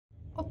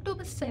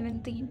October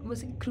 17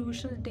 was a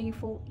crucial day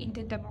for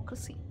Indian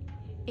democracy,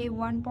 a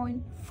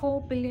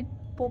 1.4 billion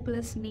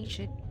populous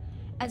nation,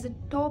 as a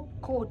top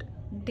court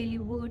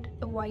delivered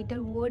a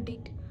vital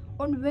verdict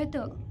on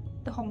whether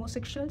the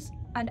homosexuals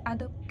and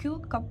other queer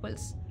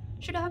couples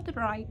should have the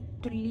right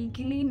to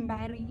legally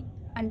marry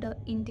under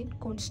Indian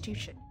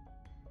constitution.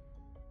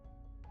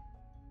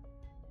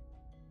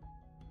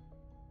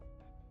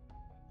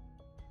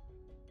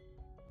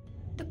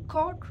 The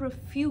court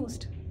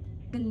refused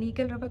the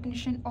legal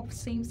recognition of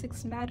same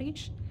sex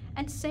marriage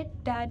and said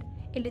that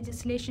a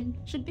legislation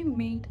should be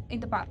made in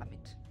the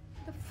parliament.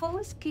 The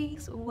first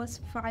case was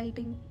filed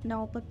in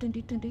November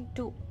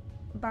 2022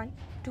 by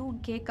two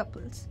gay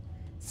couples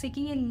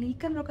seeking a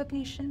legal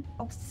recognition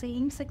of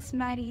same sex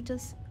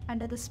marriages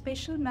under the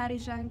Special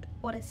Marriage Act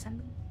or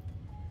SMA.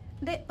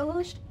 They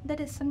urged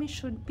that SMA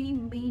should be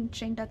made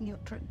gender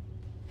neutral.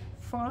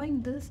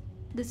 Following this,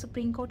 the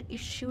Supreme Court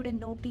issued a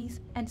notice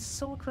and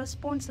sought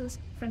responses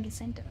from the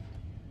center.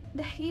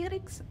 The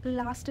hearings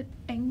lasted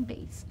 10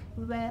 days,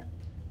 were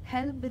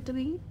held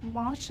between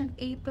March and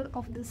April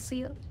of this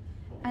year,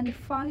 and the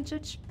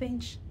five-judge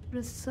bench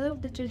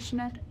reserved the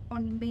judgment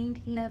on May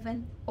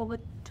 11 over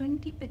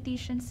 20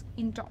 petitions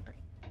in total.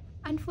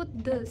 And for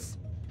this,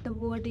 the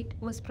verdict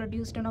was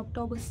produced on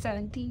October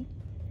 17,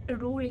 a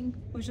ruling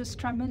which was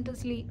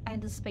tremendously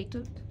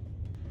anticipated,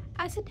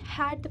 as it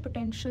had the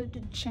potential to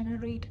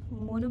generate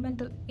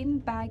monumental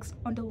impacts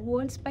on the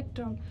world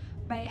spectrum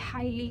by a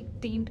highly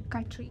deemed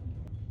country.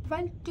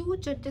 While two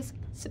judges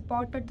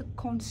supported the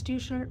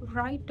constitutional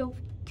right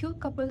of queer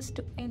couples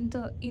to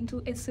enter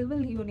into a civil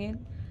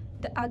union,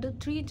 the other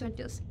three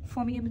judges,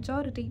 forming a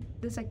majority,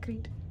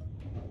 disagreed.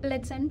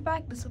 Let's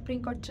unpack the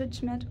Supreme Court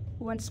judgment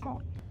once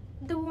more.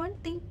 The one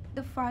thing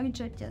the five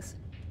judges,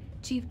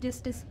 Chief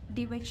Justice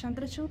D.Y.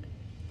 Chandrachud,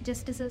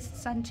 Justices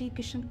Sanjeev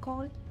Kishan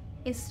Kaul,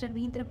 S.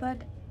 Ravindra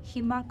Bhatt,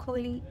 Hima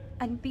Kohli,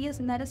 and P.S.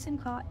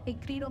 Narasimha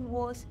agreed on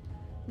was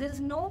there is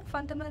no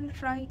fundamental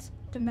rights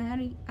to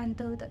marry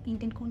under the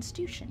Indian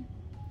Constitution.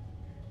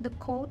 The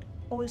court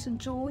also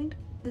joined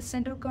the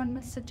central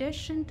government's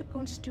suggestion to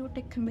constitute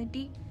a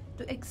committee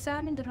to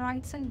examine the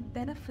rights and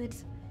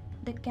benefits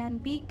that can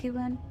be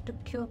given to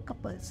queer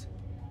couples,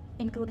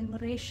 including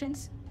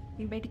rations,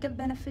 medical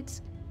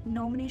benefits,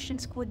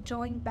 nominations for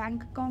joint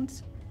bank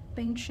accounts,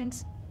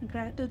 pensions,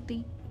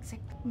 gratuity, etc.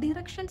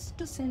 Directions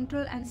to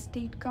central and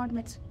state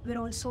governments were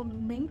also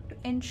meant to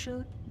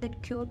ensure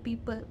that queer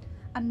people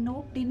are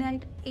not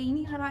denied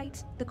any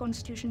rights the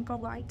Constitution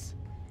provides,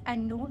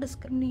 and no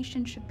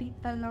discrimination should be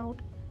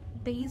allowed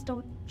based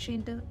on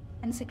gender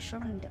and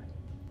sexuality.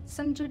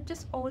 Some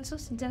judges also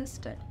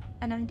suggested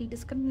an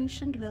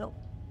anti-discrimination law.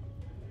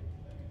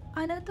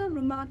 Another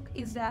remark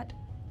is that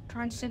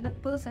transgender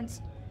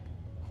persons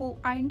who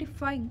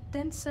identify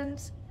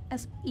themselves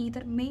as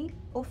either male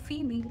or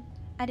female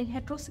and in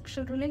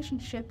heterosexual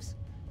relationships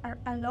are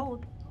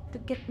allowed to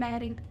get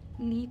married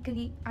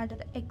legally under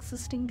the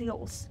existing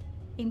laws,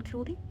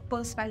 including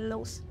personal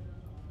laws.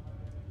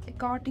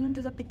 According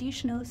to the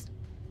petitioners,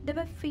 they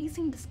were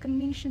facing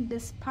discrimination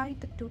despite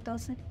the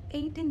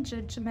 2018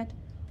 judgment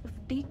of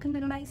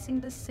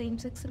decriminalizing the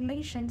same-sex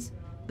relations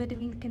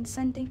between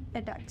consenting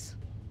adults.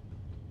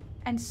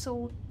 And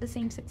so, the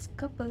same-sex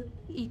couple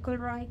equal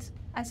rights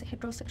as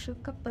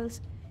heterosexual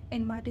couples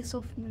in matters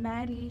of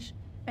marriage,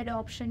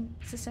 adoption,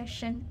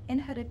 succession,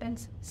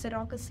 inheritance,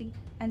 surrogacy,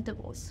 and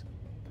divorce.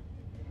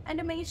 And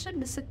a major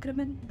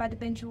disagreement by the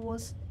bench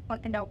was on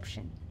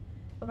adoption.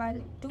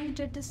 While two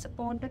judges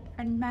supported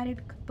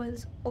unmarried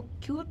couples or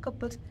queer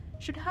couples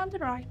should have the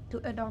right to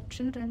adopt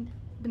children,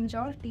 the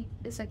majority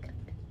disagreed.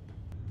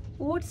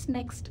 What's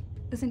next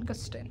is in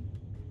question,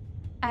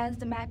 as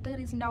the matter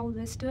is now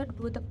vested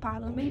with the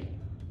parliament,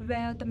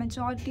 where the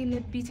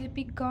majority-led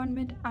BJP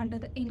government under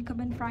the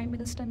incumbent Prime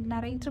Minister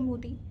Narendra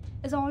Modi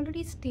has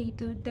already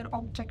stated their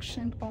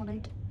objection on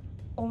it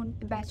on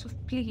a batch of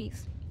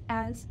pleas,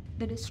 as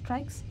that it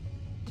strikes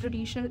the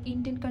traditional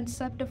Indian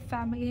concept of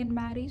family and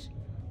marriage,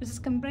 which is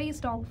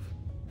comprised of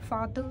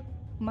father,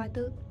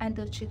 mother, and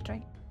their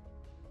children.